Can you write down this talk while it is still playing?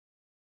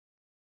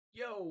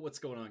Yo, what's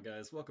going on,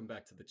 guys? Welcome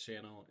back to the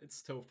channel.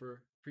 It's Topher.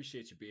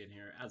 Appreciate you being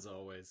here, as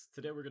always.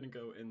 Today we're going to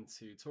go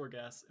into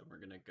Torghast, and we're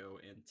going to go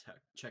and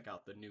check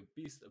out the new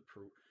Beast of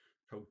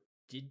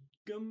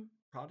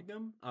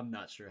Prodigum? I'm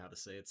not sure how to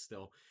say it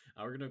still.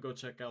 We're going to go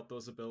check out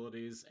those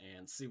abilities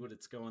and see what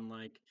it's going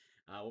like.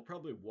 We'll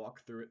probably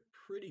walk through it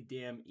pretty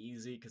damn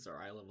easy because our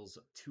eye level's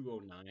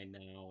 209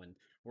 now, and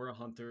we're a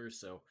hunter,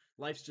 so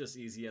life's just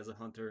easy as a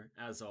hunter,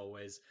 as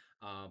always.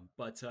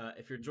 But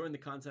if you're enjoying the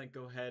content,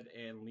 go ahead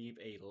and leave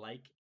a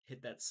like,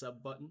 hit that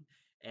sub button,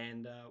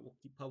 and we'll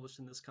keep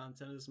publishing this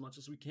content as much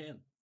as we can.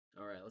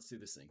 All right, let's do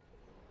this thing.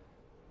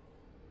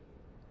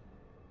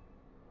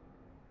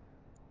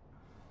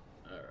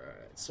 All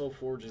right, Soul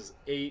Forge is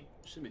 8.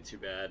 Shouldn't be too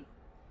bad.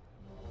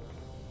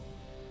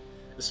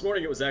 This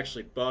morning it was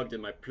actually bugged.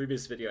 In my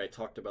previous video I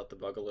talked about the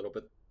bug a little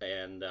bit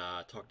and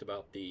talked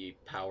about the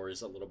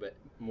powers a little bit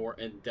more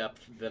in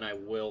depth than I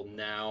will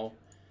now.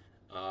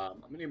 I'm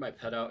gonna get my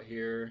pet out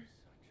here,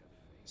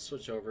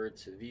 switch over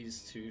to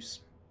these two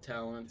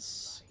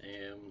talents,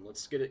 and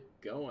let's get it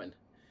going.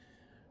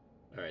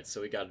 Alright,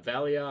 so we got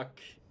Valiok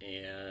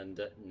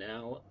and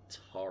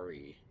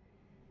Nal'Tari.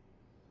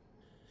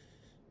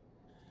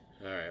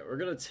 Alright, we're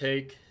gonna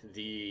take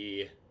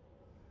the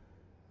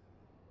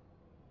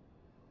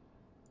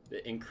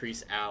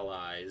increased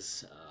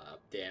allies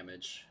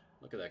damage.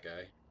 Look at that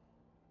guy.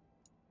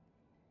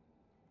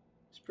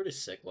 He's pretty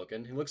sick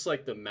looking. He looks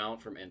like the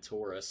mount from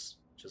Antorus,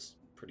 which is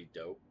pretty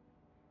dope.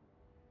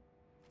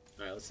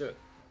 Alright, let's do it.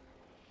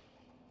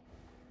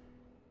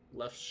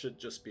 Left should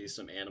just be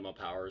some anima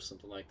power or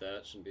something like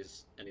that. Shouldn't be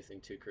anything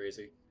too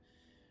crazy.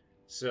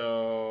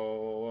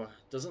 So,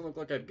 doesn't look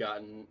like I've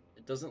gotten...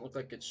 It doesn't look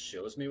like it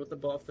shows me what the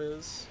buff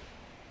is.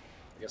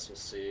 I guess we'll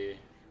see.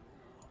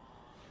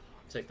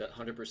 Take that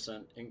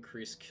 100%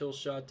 increased kill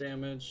shot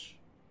damage.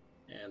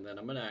 And then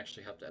I'm going to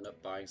actually have to end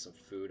up buying some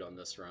food on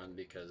this run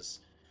because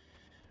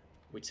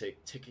we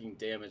take ticking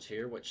damage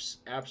here, which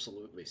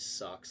absolutely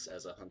sucks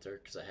as a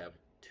hunter because I have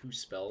 2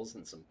 spells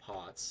and some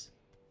pots.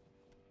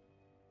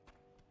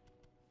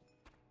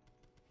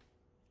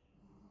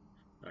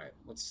 Alright,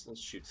 let's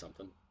shoot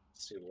something.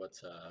 See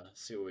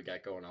what we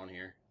got going on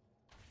here.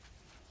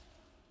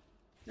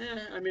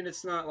 I mean,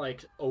 it's not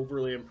like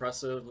overly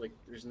impressive. Like,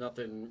 there's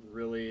nothing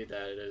really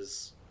that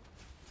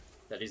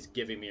he's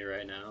giving me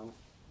right now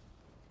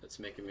that's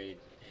making me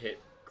hit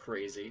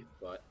crazy,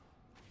 but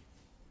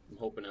I'm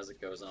hoping as it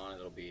goes on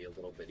it'll be a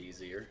little bit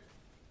easier.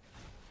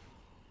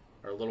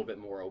 Or a little bit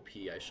more OP,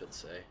 I should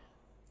say.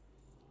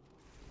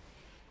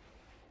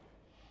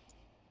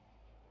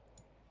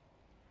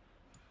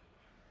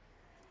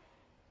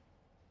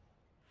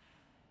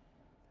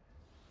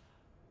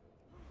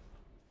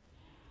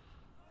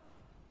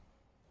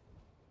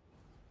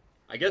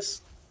 I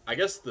guess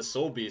the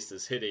Soul Beast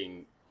is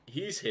hitting...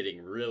 He's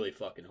hitting really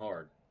fucking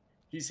hard.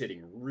 He's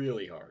hitting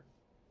really hard.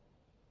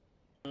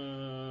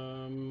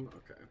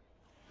 Okay.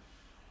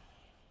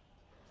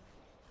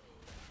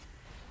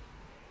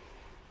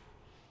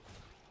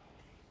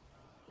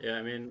 Yeah,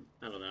 I mean,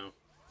 I don't know.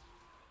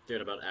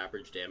 Doing about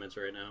average damage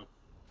right now.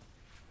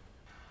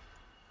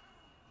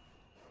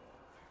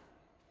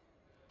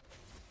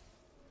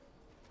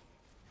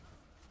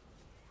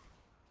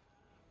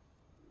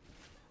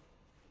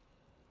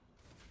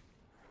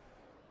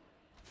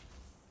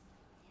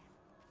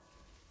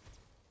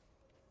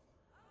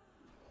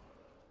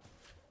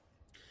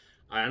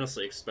 I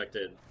honestly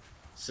expected,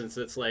 since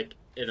it's like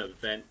an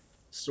event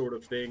sort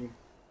of thing,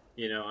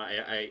 you know,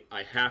 I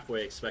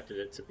halfway expected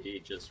it to be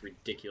just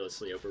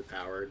ridiculously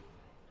overpowered.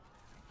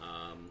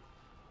 I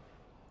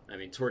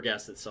mean,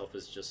 Torghast itself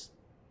is just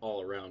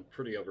all around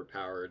pretty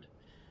overpowered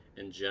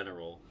in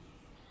general.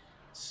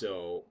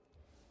 So,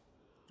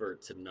 for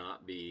it to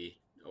not be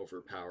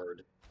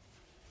overpowered,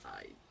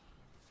 I'm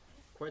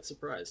quite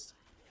surprised.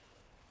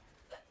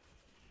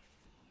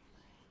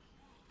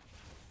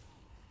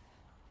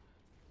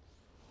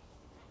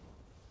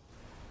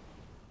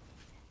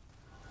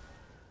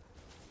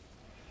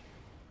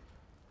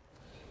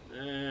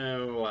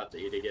 We'll have to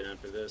eat again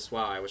after this.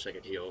 Wow, I wish I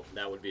could heal.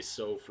 That would be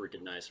so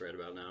freaking nice right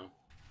about now.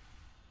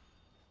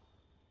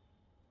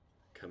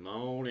 Come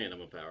on,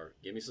 anima power.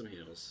 Give me some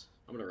heals.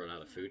 I'm gonna run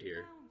out of food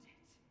here.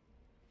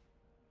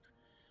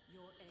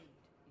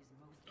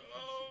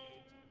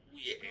 Oh,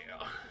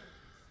 yeah.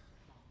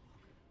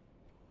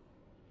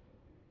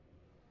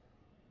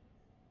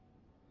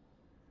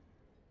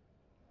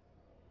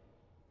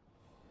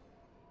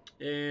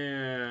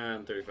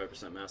 And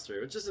 35%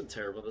 mastery, which isn't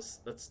terrible.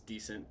 That's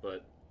decent,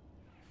 but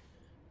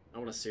I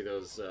want to see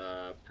those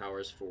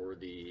powers for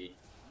the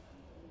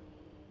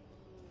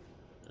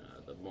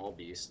Maul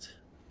Beast.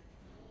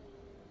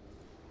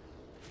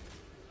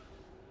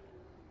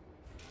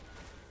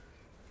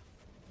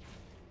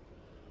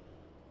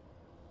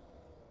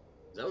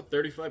 Is that what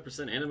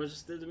 35% anima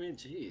just did to me?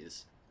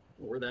 Jeez,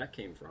 where that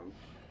came from.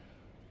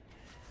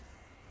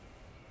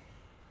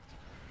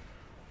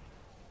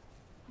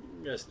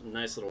 Guys,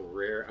 nice little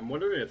rare. I'm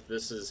wondering if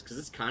this is, because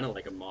it's kind of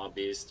like a Maw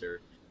Beast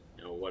or,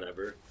 you know,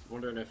 whatever. I'm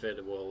wondering if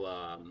it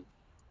will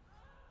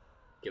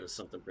give us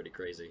something pretty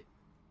crazy.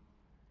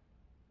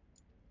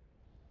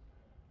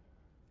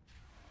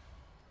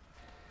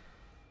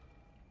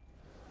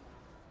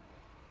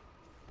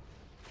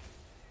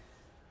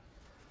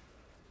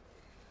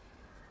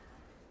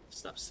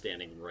 stop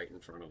standing right in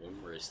front of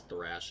him where he's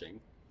thrashing.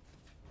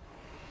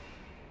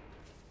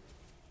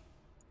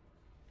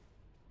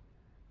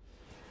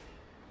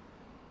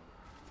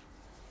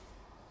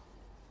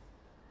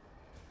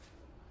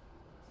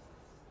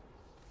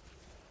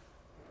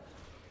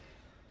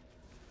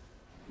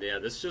 Yeah,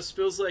 this just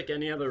feels like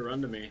any other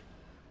run to me.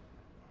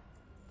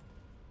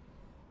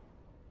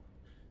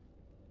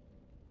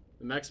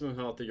 The maximum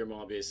health of your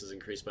mob base is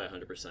increased by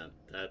 100%.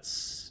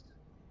 That's...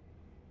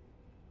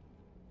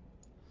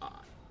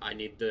 I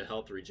need the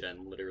health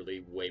regen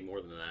literally way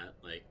more than that.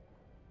 Like,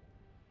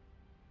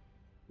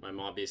 my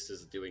mob beast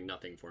is doing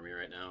nothing for me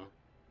right now.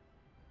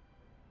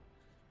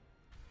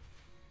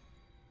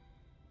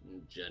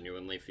 It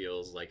genuinely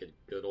feels like a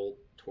good old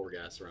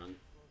Torghast run.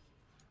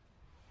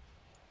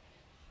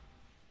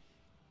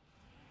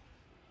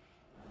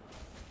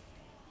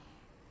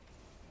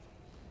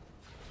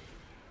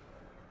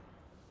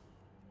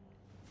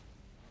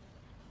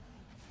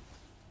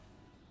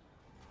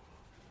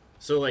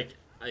 So, like,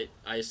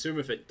 I assume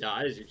if it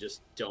dies, you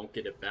just don't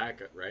get it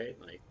back, right?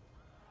 Like,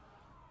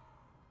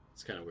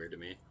 it's kind of weird to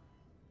me.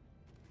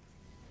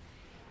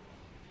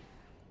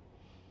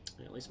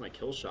 Yeah, at least my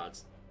kill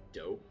shot's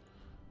dope.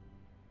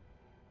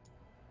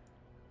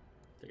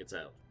 I think it's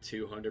at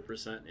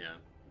 200%. Yeah,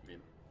 I mean,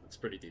 it's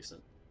pretty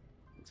decent.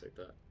 I'll take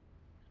that.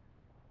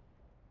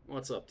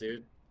 What's up,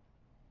 dude?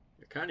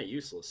 You're kind of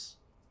useless.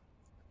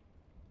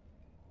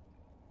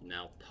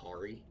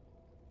 Nal'Tari.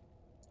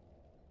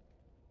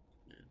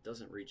 Yeah, it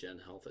doesn't regen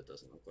health, it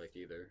doesn't look like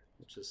either,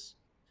 which is,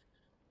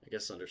 I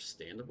guess,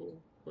 understandable?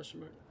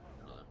 Question mark?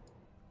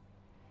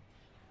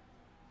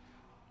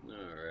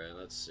 Alright,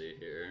 let's see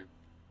here.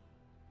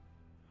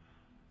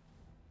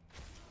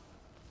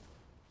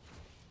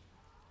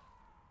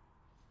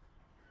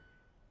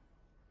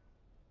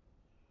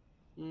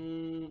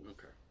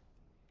 Okay.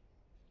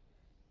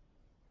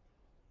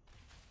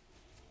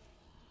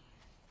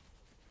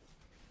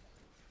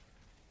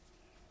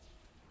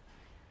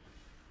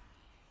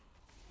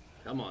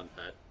 Come on,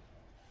 pet.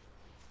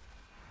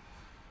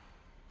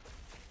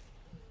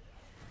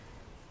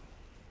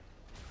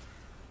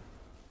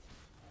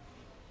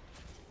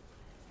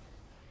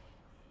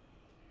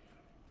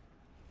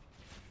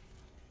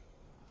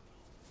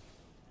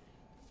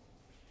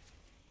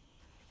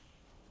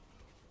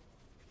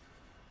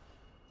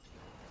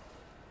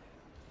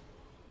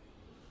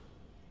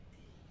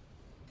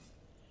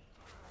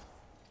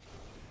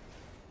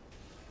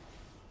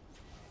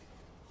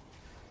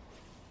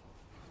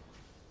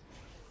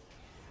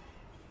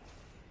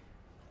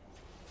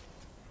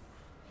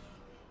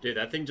 Dude,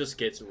 that thing just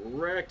gets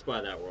wrecked by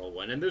that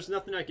whirlwind, and there's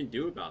nothing I can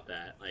do about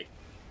that. Like,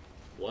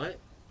 what?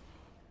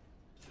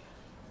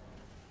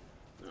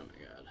 Oh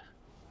my god.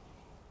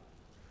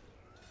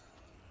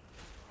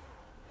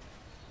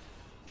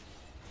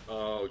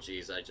 Oh,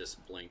 geez, I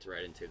just blinked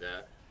right into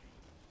that.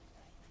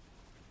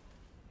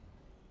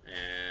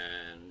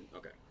 And,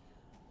 okay.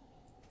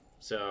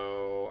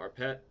 So, our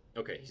pet,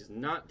 okay, he's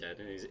not dead,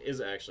 and he is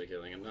actually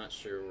healing. I'm not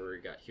sure where he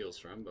got heals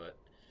from, but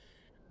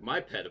my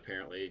pet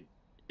apparently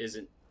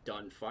isn't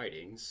done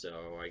fighting,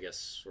 so I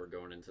guess we're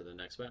going into the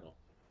next battle.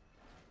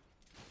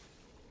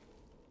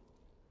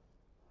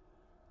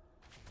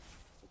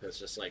 It's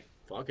just like,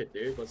 fuck it,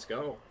 dude, let's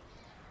go.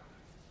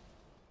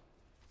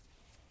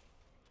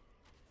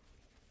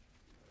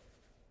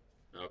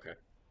 Okay.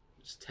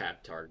 Just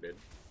tab targeted.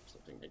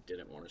 Something I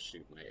didn't want to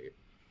shoot my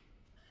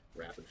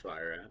rapid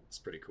fire at. It's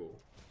pretty cool.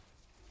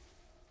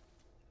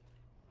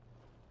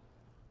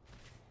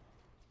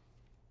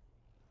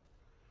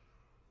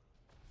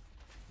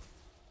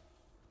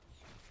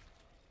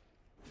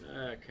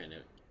 Kind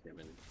of came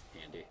in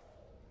handy.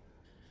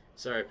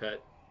 Sorry,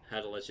 pet.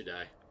 Had to let you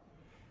die.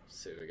 Let's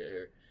see what we get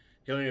here.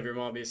 Healing of your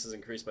mob beast is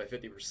increased by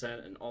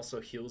 50% and also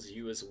heals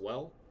you as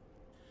well.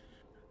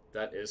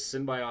 That is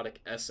Symbiotic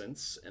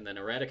Essence. And then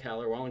Erratic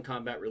Howler. While in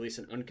combat, release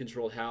an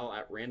uncontrolled howl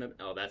at random.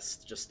 Oh, that's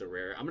just the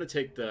rare. I'm going to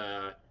take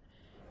the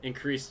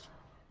increased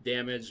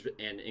damage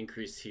and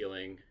increased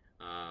healing.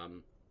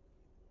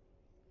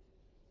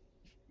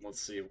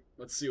 Let's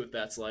see what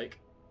that's like.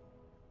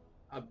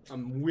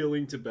 I'm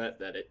willing to bet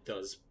that it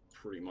does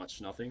pretty much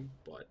nothing,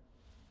 but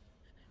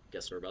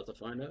guess we're about to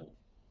find out.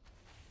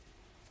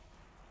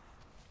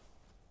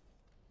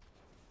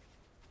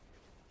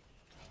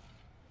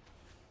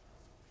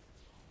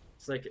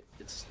 It's like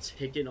it's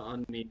taken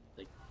on me,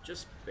 like,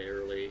 just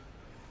barely.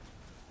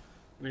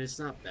 I mean, it's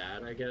not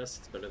bad, I guess.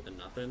 It's better than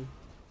nothing.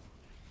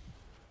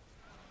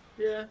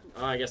 Yeah.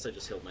 Oh, I guess I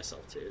just healed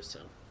myself too, so.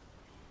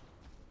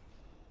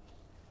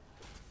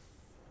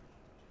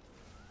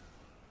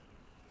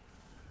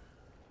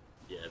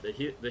 Yeah,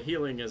 the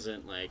healing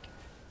isn't, like,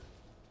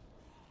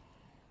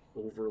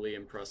 overly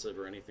impressive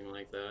or anything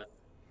like that.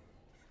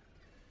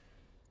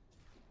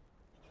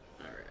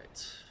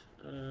 Alright.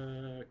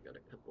 Got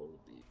a couple of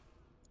the...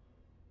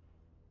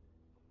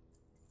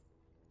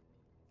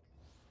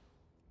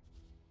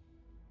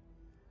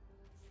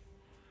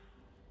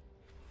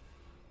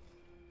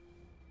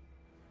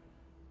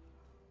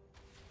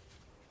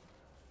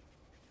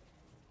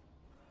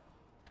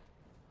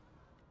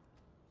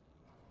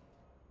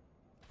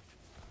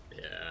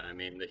 I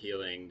mean, the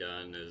healing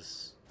done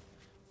is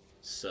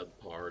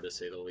subpar, to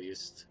say the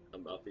least,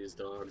 about these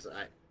dogs.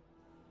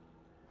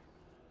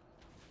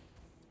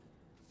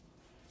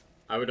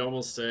 I would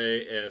almost say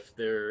if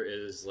there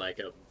is like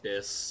a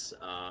Biss,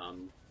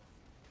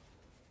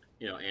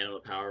 you know, animal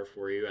power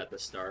for you at the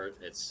start,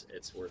 it's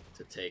worth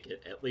to take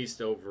it, at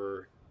least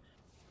over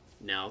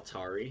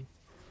Nal'Tari.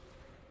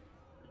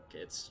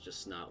 It's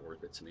just not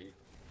worth it to me.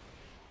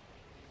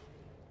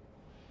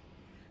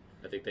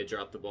 I think they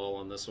dropped the ball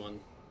on this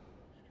one.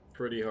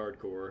 Pretty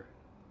hardcore.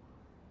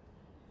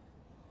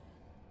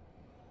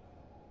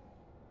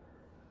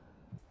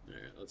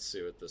 Alright, let's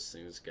see what this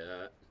thing's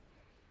got.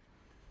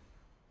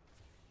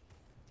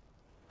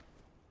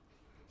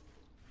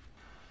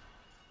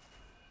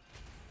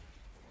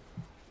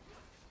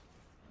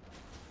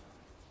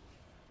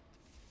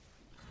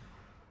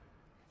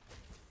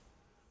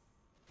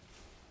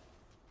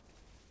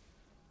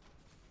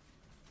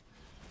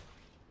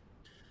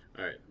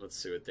 Alright, let's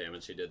see what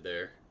damage he did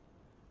there.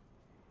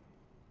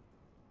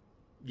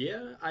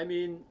 Yeah, I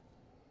mean,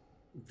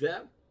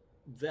 that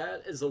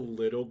that is a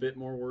little bit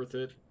more worth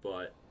it,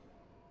 but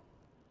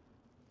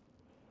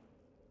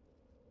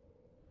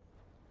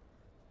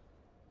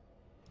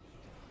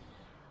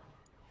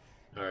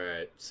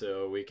alright,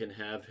 so we can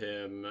have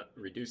him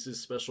reduce his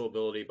special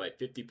ability by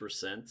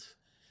 50%.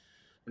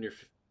 When your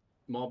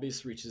Maul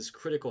Beast reaches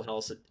critical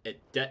health, it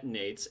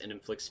detonates and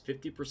inflicts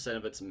 50%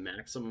 of its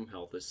maximum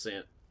health.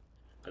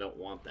 I don't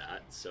want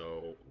that,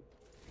 so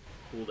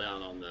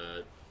cooldown on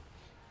the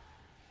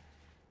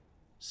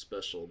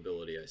special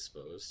ability, I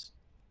suppose.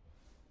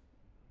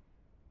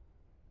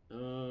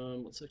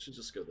 Let's actually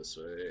just go this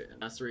way.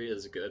 Mastery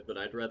is good, but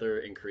I'd rather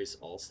increase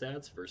all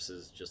stats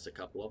versus just a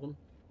couple of them.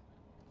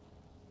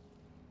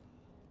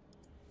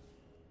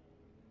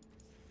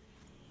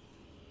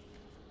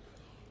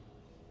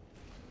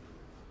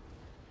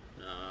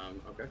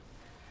 Okay.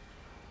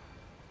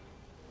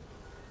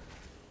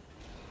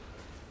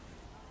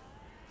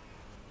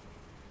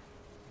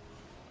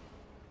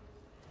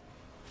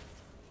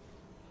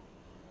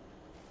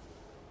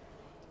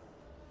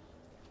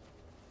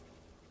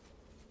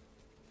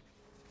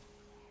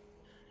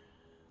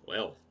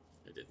 Well,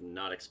 I did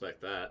not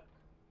expect that.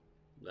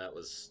 That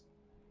was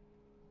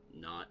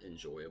not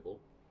enjoyable.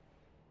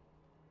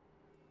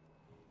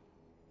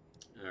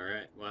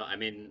 Alright, well, I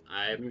mean,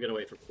 I'm gonna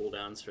wait for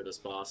cooldowns for this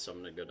boss, so I'm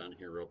gonna go down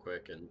here real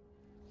quick and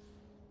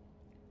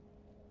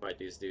fight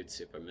these dudes,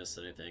 see if I missed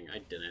anything. I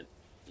didn't.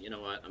 You know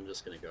what? I'm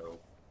just gonna go.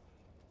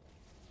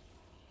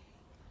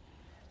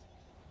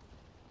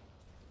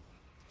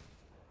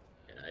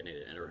 Yeah, I need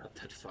to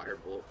interrupt that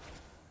firebolt.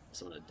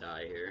 So I'm gonna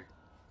die here.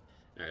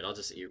 Alright, I'll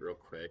just eat real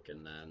quick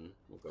and then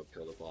we'll go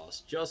kill the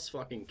boss. Just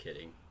fucking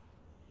kidding.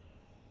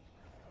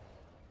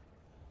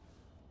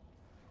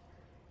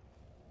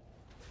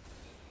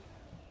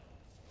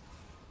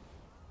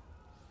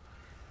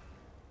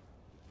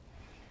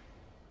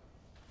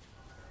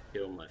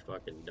 Heal my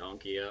fucking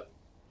donkey up.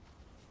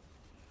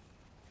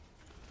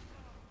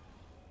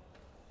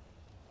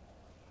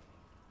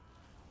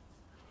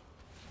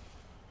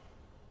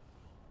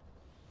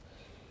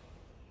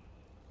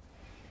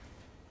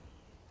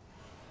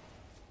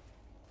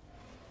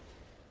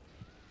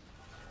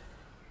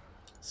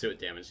 See what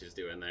damage he's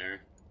doing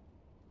there.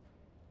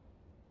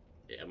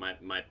 Yeah, my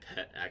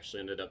pet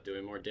actually ended up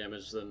doing more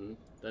damage than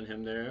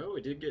him there. Oh,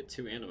 we did get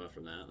 2 anima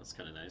from that. That's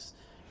kind of nice.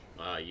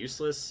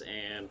 Useless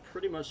and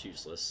pretty much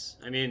useless.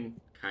 I mean,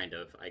 kind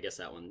of. I guess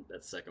that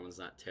second one's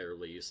not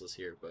terribly useless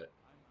here, but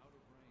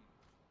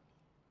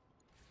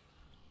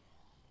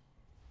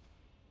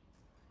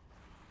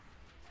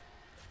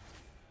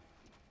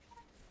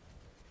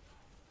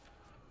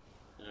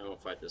now we'll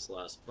fight this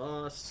last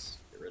boss.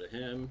 Get rid of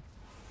him.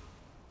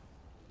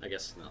 I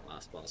guess not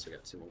last boss. We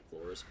got 2 more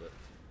floors, but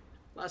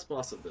last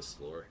boss of this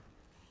floor.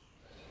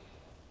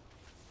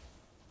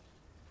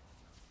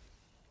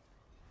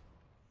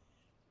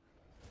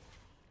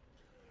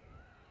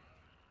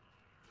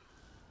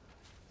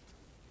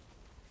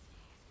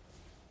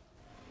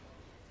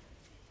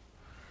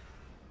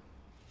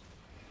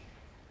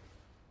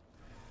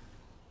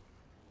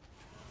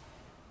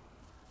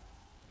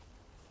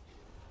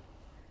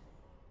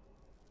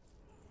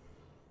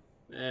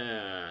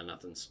 Yeah,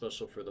 nothing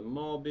special for the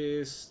Maul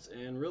Beast,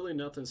 and really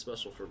nothing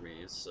special for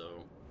me,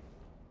 so...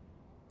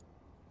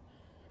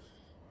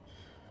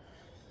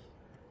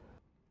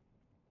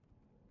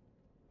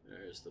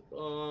 There's the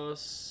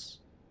boss.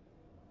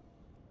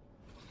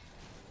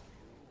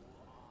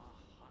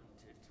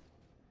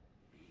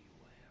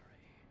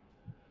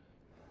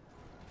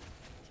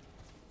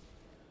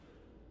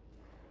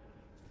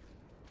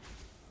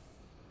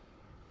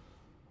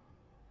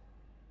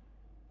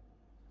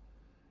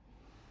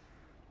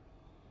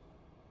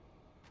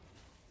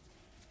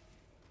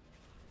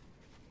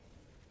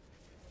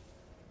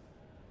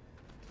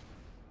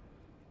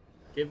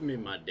 Give me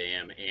my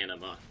damn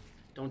anima.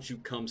 Don't you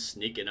come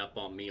sneaking up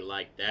on me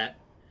like that,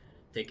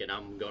 thinking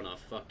I'm gonna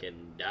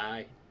fucking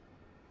die.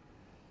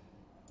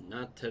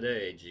 Not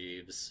today,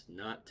 Jeeves.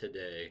 Not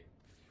today.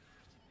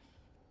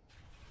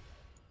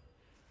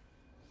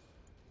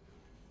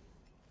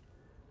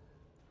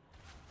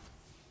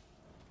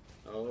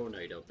 no,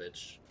 you don't,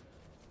 bitch.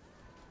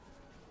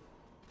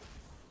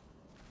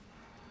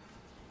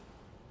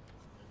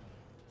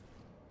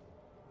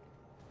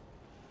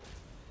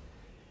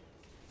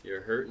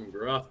 You're hurting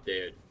rough,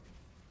 dude.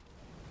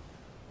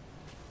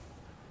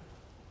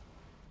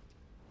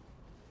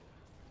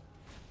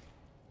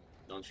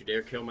 Don't you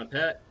dare kill my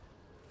pet.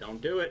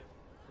 Don't do it.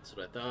 That's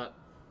what I thought.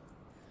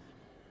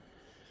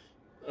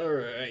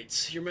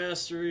 Alright, your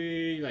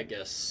mastery, I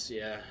guess,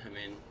 yeah, I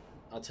mean,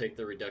 I'll take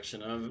the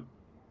reduction of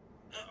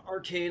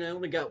arcane. I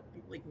only got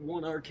like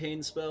one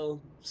arcane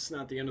spell. It's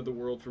not the end of the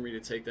world for me to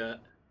take that.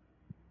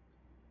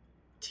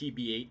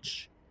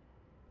 TBH.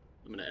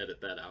 I'm gonna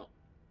edit that out.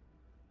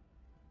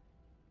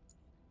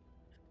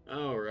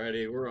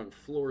 Alrighty, we're on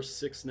floor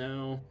 6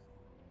 now.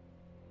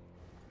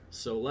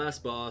 So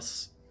last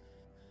boss.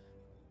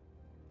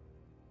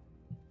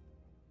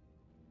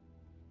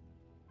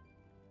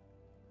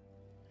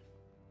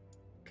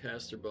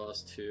 Caster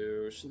boss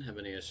 2. Shouldn't have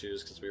any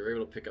issues because we were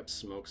able to pick up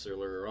smokes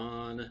earlier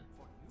on.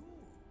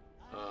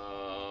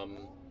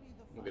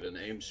 We'll get an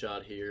aim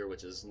shot here,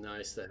 which is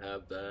nice to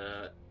have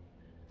that.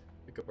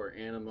 Pick up our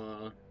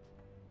anima.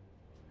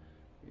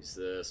 Use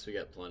this. We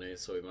got plenty,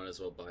 so we might as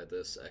well buy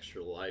this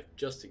extra life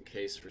just in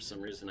case for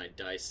some reason I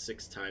die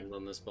 6 times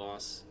on this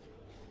boss.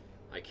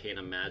 I can't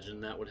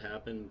imagine that would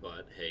happen,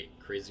 but hey,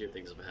 crazier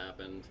things have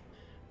happened.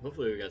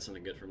 Hopefully we got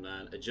something good from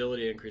that.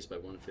 Agility increased by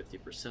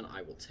 150%.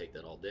 I will take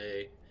that all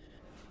day.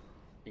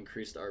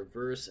 Increased our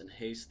verse and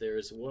haste there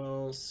as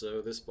well.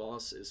 So this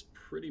boss is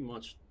pretty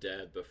much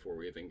dead before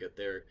we even get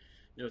there.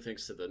 No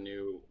thanks to the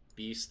new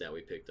beast that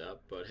we picked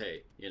up. But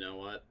hey, you know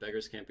what?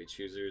 Beggars can't be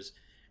choosers.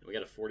 And we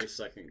got a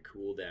 40-second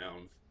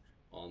cooldown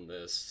on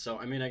this. So,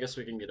 I mean, I guess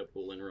we can get a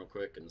pull in real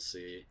quick and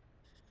see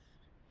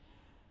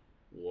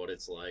what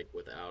it's like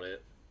without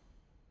it.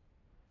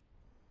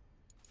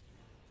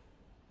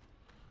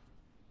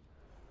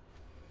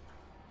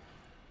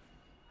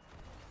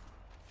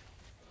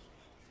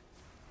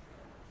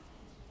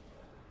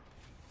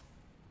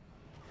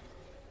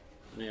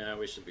 Yeah,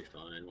 we should be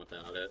fine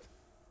without it.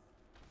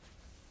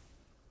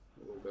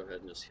 We'll go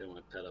ahead and just heal my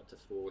pet up to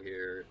full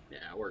here.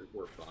 Yeah,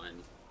 we're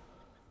fine.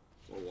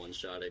 We'll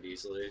one-shot it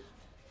easily.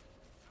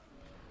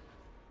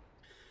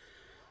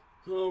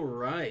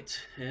 Alright,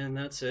 and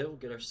that's it. We'll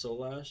get our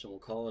Soul Ash and we'll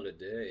call it a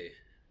day.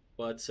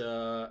 But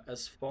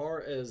as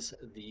far as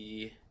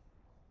the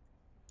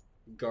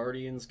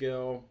Guardians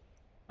go,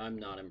 I'm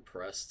not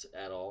impressed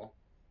at all.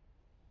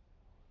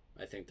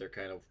 I think they're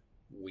kind of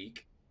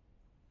weak,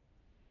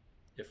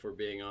 if we're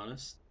being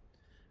honest.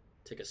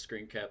 Take a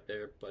screen cap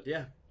there, but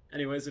yeah.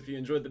 Anyways, if you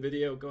enjoyed the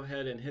video, go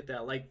ahead and hit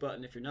that like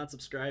button. If you're not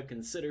subscribed,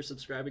 consider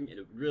subscribing. It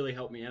would really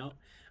help me out.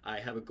 I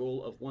have a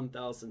goal of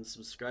 1,000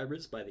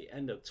 subscribers by the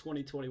end of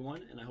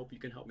 2021, and I hope you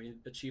can help me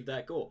achieve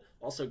that goal.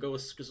 Also, go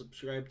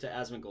subscribe to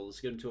Asmongold. Let's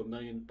get him to 1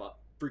 million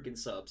freaking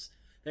subs.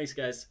 Thanks,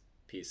 guys.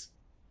 Peace.